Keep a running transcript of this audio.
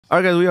All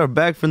right, guys, we are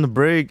back from the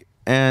break,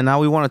 and now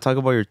we want to talk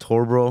about your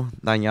tour, bro.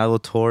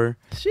 Dañado tour.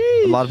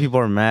 Sheesh. A lot of people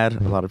are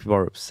mad. A lot of people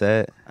are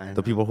upset.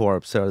 The people who are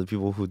upset are the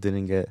people who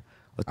didn't get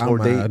a tour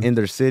date in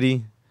their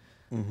city.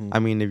 I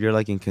mean, if you're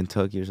like in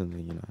Kentucky or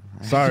something, you know.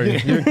 Sorry,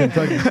 you're in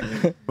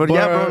Kentucky. But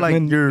yeah, bro, like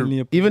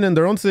even in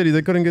their own city,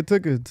 they couldn't get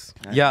tickets.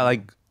 Yeah,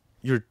 like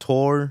your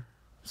tour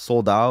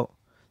sold out.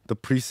 The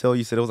pre-sale,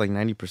 you said it was like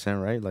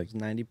 90%, right? Like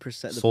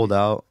 90% sold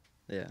out.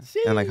 Yeah.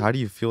 And like, how do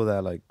you feel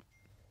that like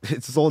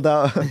it's sold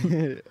out?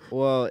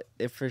 Well,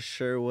 it for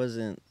sure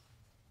wasn't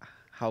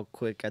how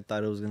quick I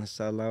thought it was gonna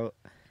sell out,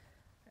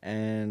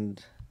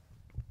 and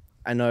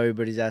I know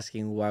everybody's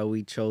asking why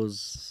we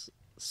chose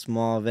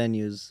small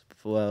venues.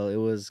 Well, it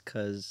was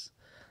because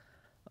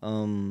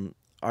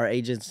our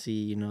agency,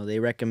 you know, they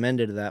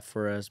recommended that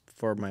for us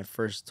for my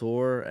first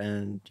tour,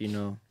 and you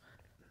know,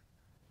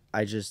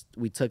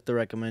 we took the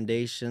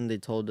recommendation. They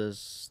told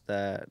us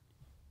that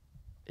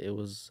it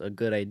was a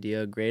good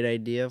idea, a great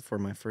idea for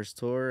my first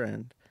tour,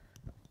 and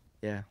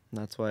yeah,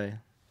 that's why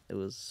it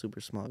was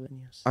super small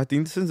venues. I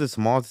think since it's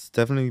small, it's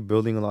definitely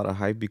building a lot of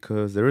hype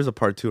because there is a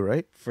part 2,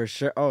 right? For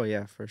sure. Oh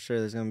yeah, for sure.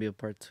 There's gonna be a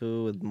part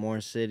 2 with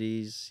more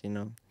cities, you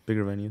know.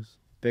 Bigger venues.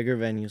 Bigger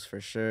venues for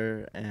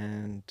sure,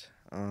 and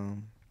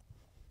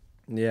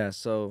yeah.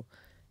 So,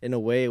 in a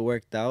way, it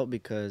worked out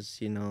because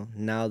you know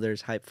now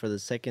there's hype for the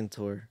second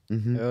tour.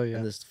 Oh yeah.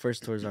 And this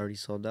first tour is already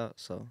sold out.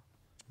 So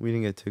we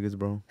didn't get tickets,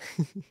 bro.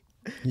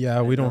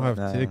 Yeah, we don't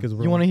have tickets,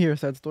 bro. You want to hear a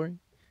sad story?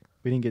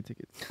 We didn't get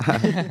tickets.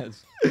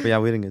 But yeah,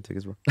 we didn't get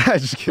tickets, bro.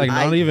 Just kidding.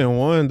 Like not even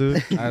one,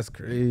 dude. That's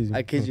crazy.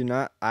 I kid you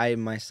not. I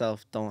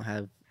myself don't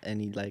have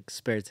any like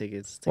spare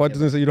tickets. Oh, I was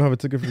gonna say you don't have a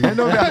ticket for you. I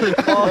know that.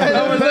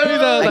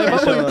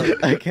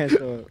 I can't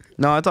show up.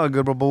 No, I thought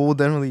good, bro. But we'll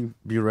definitely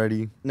be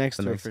ready Next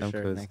the tour next for time,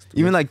 sure. 'cause Next tour.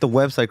 even like the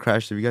website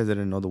crashed. If you guys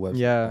didn't know the website.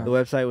 Yeah. The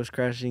website was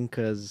crashing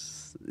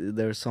because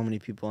there were so many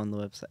people on the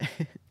website.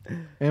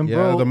 And Yeah,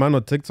 bro, the amount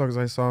of TikToks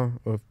I saw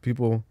of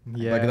people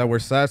like that were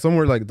sad. Some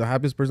were like the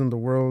happiest person in the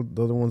world.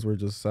 The other ones were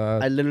just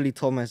sad. I literally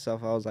told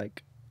myself, I was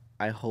like,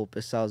 I hope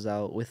it sells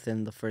out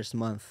within the first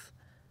month.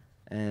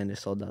 And it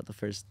sold out the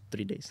first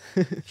 3 days.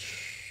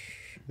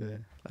 Yeah.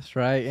 That's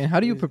right. And how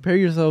do you prepare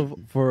yourself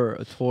for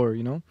a tour,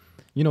 you know?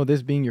 You know,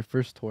 this being your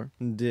first tour.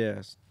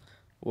 Yes.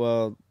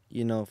 Well,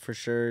 you know, for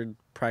sure,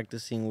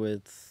 practicing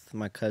with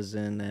my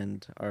cousin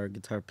and our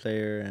guitar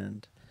player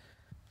and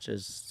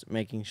just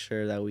making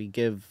sure that we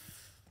give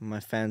my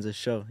fans a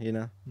show, you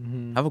know?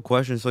 I have a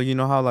question. So you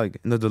know how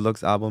like in the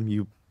deluxe album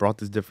you brought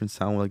this different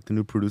sound with like the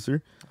new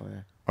producer? Oh,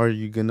 yeah. Are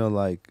you gonna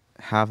like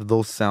have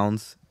those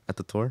sounds at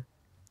the tour?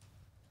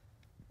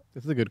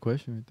 That's a good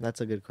question. Right there.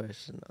 That's a good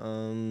question.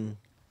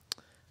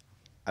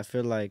 I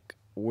feel like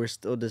we're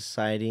still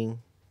deciding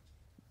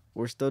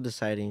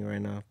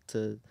right now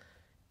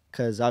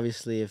because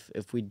obviously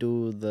if we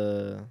do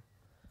the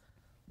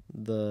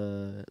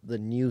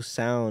new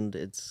sound,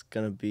 it's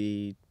gonna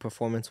be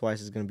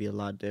performance-wise, it's gonna be a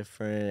lot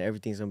different.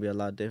 Everything's gonna be a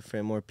lot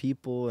different, more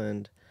people,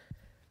 and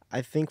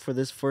I think for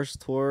this first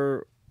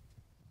tour,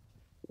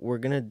 we're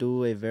gonna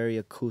do a very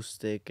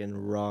acoustic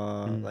and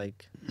raw,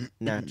 like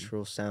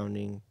natural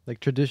sounding, Like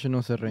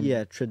traditional serreño.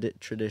 yeah,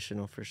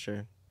 traditional for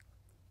sure.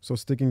 So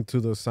sticking to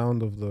the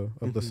sound of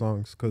the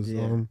songs, because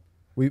Yeah.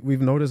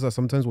 we've noticed that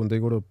sometimes when they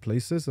go to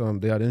places,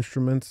 they add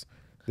instruments.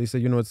 They say,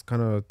 you know, it's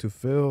kind of to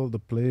fill the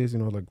place, you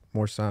know, like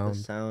more The sound.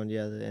 sound,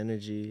 yeah, the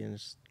energy, and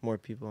just more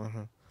people.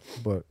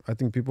 But I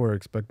think people are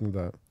expecting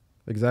that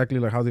exactly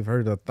like how they've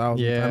heard it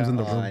 1,000 times in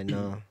the room. I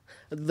know.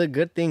 The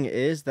good thing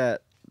is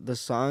that the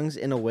songs,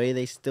 in a way,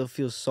 they still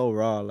feel so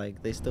raw.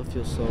 Like they still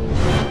feel so